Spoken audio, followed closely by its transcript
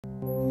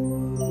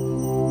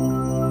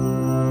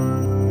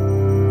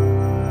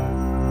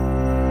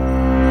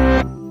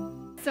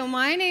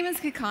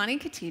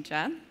Kakani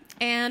Katija,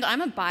 and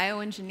I'm a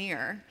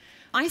bioengineer.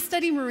 I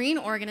study marine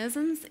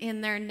organisms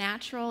in their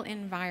natural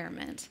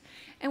environment.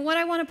 And what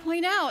I want to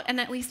point out, and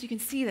at least you can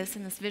see this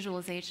in this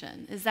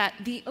visualization, is that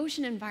the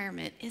ocean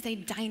environment is a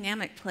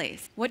dynamic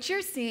place. What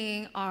you're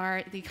seeing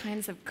are the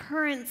kinds of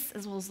currents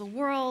as well as the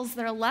whirls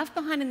that are left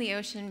behind in the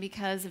ocean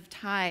because of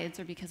tides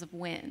or because of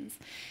winds.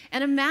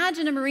 And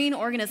imagine a marine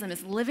organism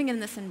is living in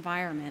this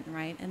environment,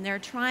 right? And they're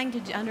trying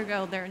to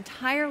undergo their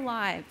entire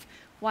life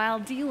while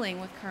dealing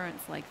with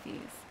currents like these.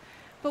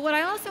 But what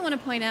I also want to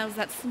point out is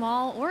that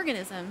small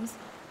organisms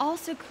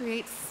also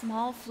create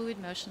small fluid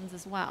motions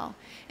as well.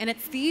 And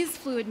it's these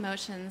fluid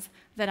motions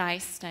that I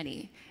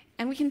study.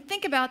 And we can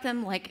think about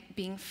them like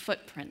being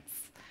footprints.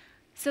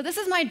 So this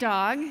is my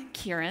dog,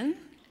 Kieran,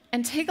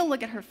 and take a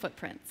look at her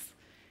footprints.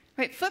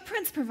 Right,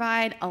 footprints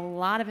provide a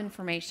lot of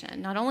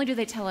information. Not only do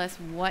they tell us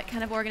what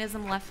kind of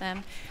organism left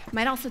them, it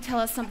might also tell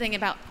us something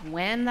about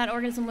when that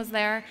organism was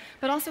there,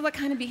 but also what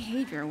kind of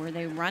behavior. Were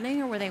they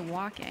running or were they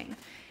walking?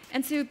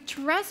 And so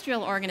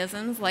terrestrial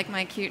organisms, like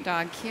my cute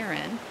dog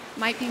Kieran,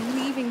 might be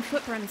leaving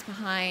footprints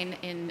behind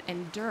in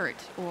dirt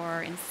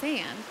or in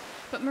sand.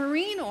 But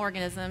marine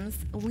organisms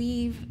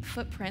leave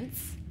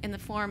footprints in the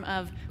form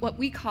of what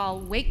we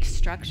call wake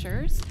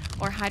structures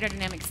or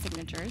hydrodynamic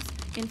signatures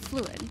in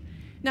fluid.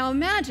 Now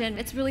imagine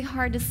it's really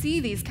hard to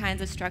see these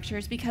kinds of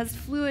structures because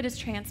fluid is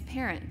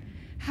transparent.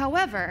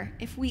 However,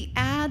 if we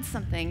add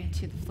something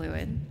to the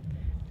fluid,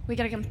 we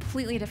get a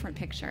completely different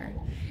picture.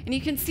 And you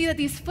can see that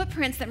these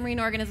footprints that marine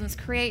organisms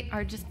create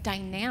are just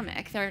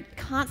dynamic. They're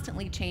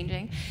constantly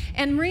changing.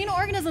 And marine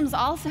organisms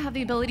also have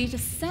the ability to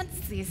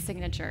sense these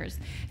signatures.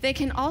 They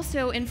can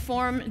also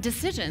inform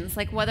decisions,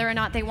 like whether or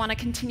not they want to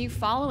continue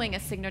following a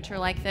signature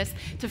like this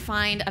to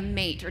find a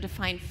mate or to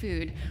find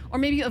food, or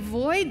maybe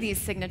avoid these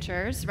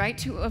signatures, right,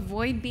 to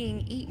avoid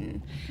being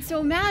eaten. So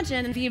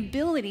imagine the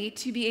ability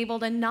to be able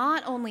to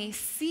not only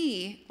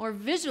see or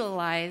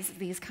visualize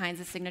these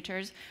kinds of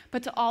signatures,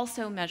 but to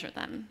also measure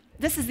them.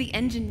 This is the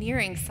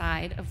engineering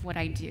side of what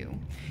I do.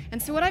 And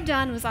so what I've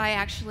done was I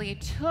actually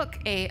took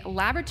a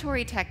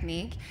laboratory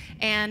technique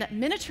and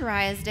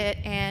miniaturized it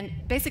and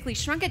basically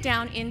shrunk it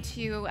down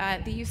into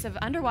the use of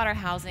underwater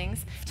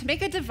housings to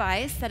make a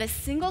device that a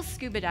single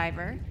scuba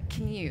diver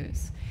can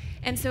use.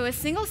 And so a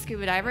single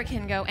scuba diver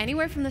can go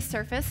anywhere from the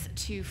surface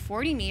to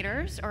 40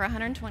 meters or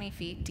 120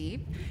 feet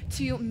deep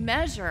to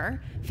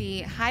measure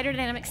the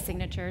hydrodynamic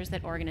signatures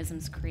that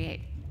organisms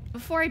create.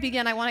 Before I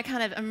begin, I want to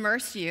kind of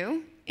immerse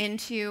you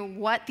into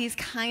what these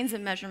kinds of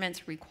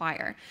measurements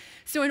require.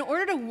 So in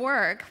order to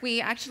work,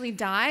 we actually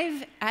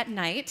dive at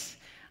night,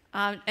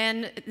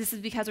 and this is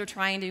because we're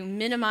trying to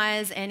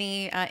minimize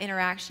any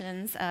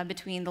interactions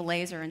between the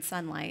laser and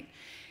sunlight.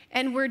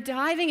 And we're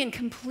diving in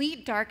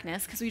complete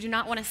darkness because we do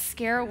not want to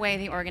scare away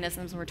the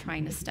organisms we're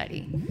trying to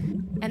study.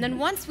 And then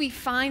once we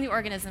find the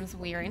organisms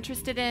we are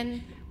interested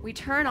in, we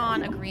turn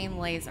on a green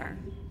laser.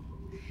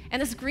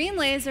 And this green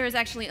laser is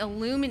actually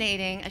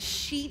illuminating a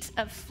sheet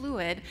of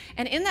fluid,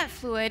 and in that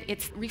fluid,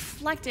 it's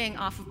reflecting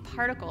off of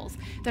particles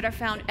that are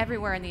found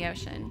everywhere in the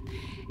ocean.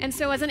 And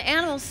so as an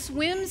animal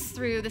swims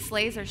through this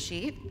laser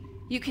sheet,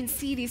 you can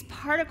see these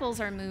particles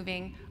are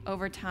moving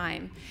over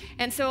time.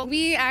 And so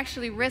we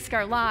actually risk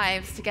our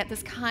lives to get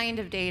this kind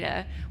of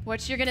data.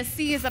 What you're going to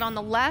see is that on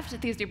the left,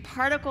 these are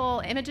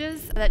particle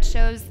images that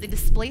shows the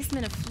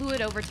displacement of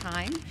fluid over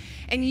time.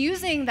 And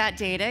using that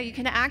data, you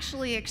can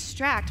actually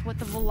extract what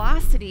the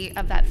velocity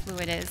of that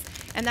fluid is.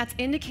 And that's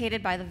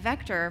indicated by the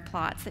vector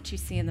plots that you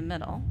see in the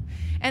middle.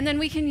 And then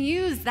we can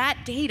use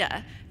that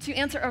data to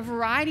answer a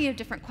variety of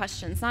different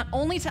questions, not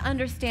only to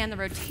understand the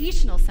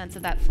rotational sense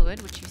of that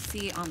fluid, which you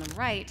see on the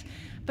right,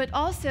 but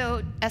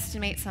also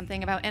estimate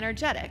something about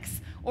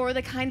energetics, or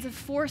the kinds of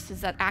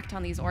forces that act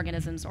on these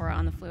organisms or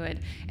on the fluid,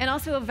 and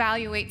also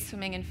evaluate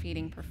swimming and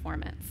feeding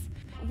performance.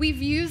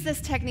 We've used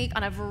this technique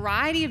on a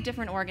variety of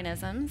different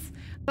organisms,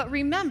 but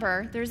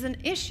remember, there's an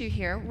issue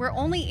here. We're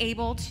only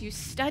able to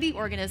study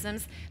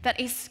organisms that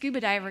a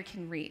scuba diver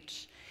can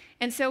reach.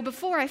 And so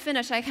before I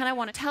finish, I kind of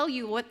want to tell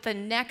you what the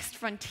next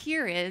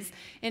frontier is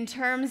in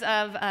terms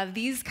of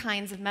these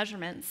kinds of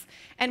measurements.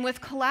 And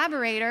with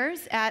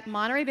collaborators at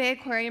Monterey Bay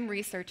Aquarium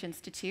Research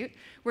Institute,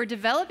 we're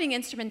developing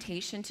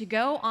instrumentation to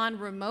go on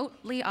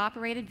remotely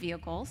operated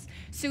vehicles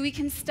so we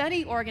can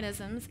study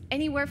organisms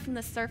anywhere from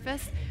the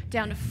surface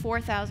down to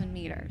 4,000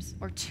 meters,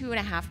 or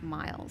 2.5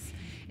 miles.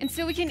 And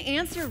so we can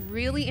answer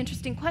really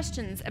interesting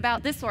questions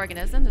about this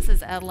organism. This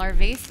is a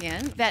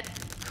larvacean that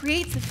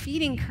creates a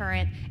feeding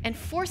current and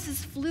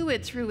forces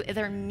fluid through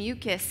their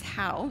mucus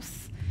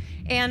house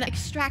and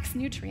extracts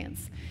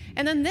nutrients.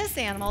 And then this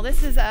animal,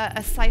 this is a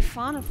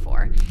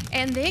siphonophore,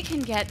 and they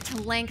can get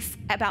to lengths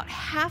about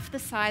half the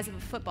size of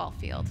a football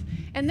field.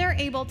 And they're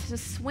able to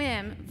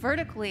swim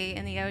vertically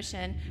in the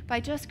ocean by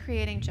just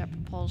creating jet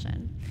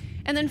propulsion.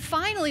 And then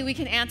finally, we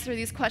can answer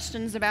these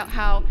questions about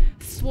how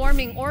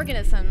swarming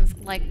organisms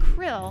like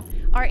krill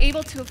are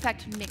able to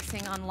affect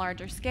mixing on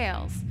larger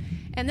scales.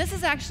 And this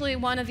is actually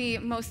one of the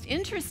most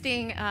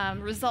interesting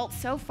results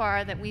so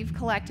far that we've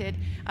collected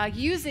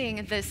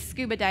using this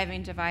scuba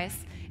diving device,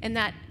 in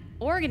that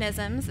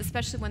organisms,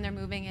 especially when they're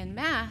moving in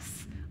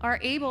mass, are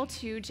able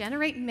to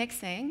generate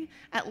mixing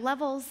at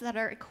levels that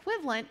are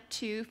equivalent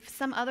to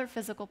some other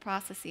physical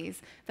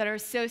processes that are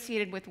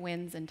associated with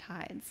winds and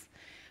tides.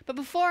 But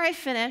before I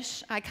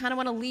finish, I kind of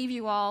want to leave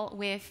you all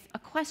with a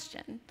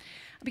question,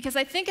 because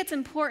I think it's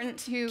important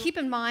to keep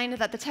in mind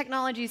that the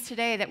technologies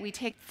today that we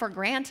take for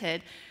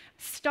granted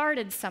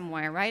started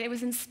somewhere, right? It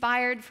was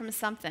inspired from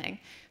something.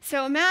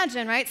 So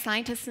imagine, right,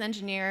 scientists and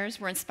engineers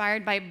were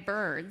inspired by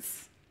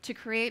birds to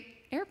create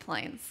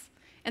airplanes.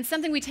 And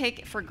something we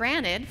take for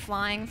granted,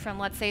 flying from,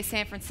 let's say,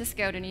 San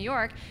Francisco to New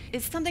York,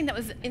 is something that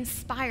was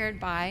inspired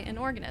by an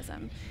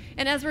organism.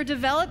 And as we're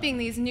developing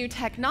these new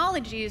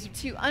technologies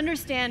to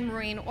understand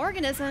marine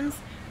organisms,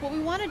 what we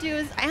want to do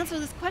is answer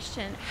this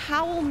question: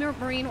 how will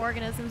marine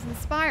organisms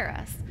inspire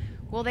us?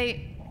 Will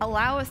they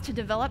allow us to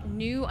develop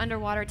new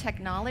underwater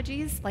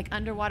technologies, like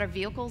underwater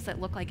vehicles that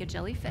look like a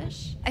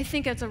jellyfish? I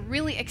think it's a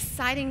really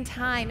exciting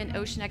time in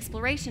ocean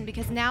exploration,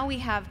 because now we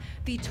have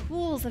the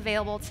tools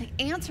available to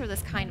answer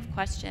this kind of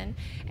question.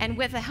 And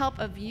with the help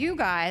of you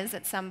guys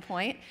at some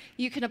point,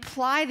 you can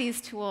apply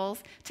these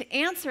tools to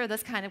answer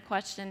this kind of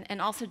question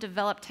and also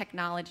develop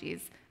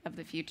technologies of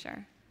the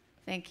future.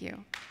 Thank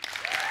you.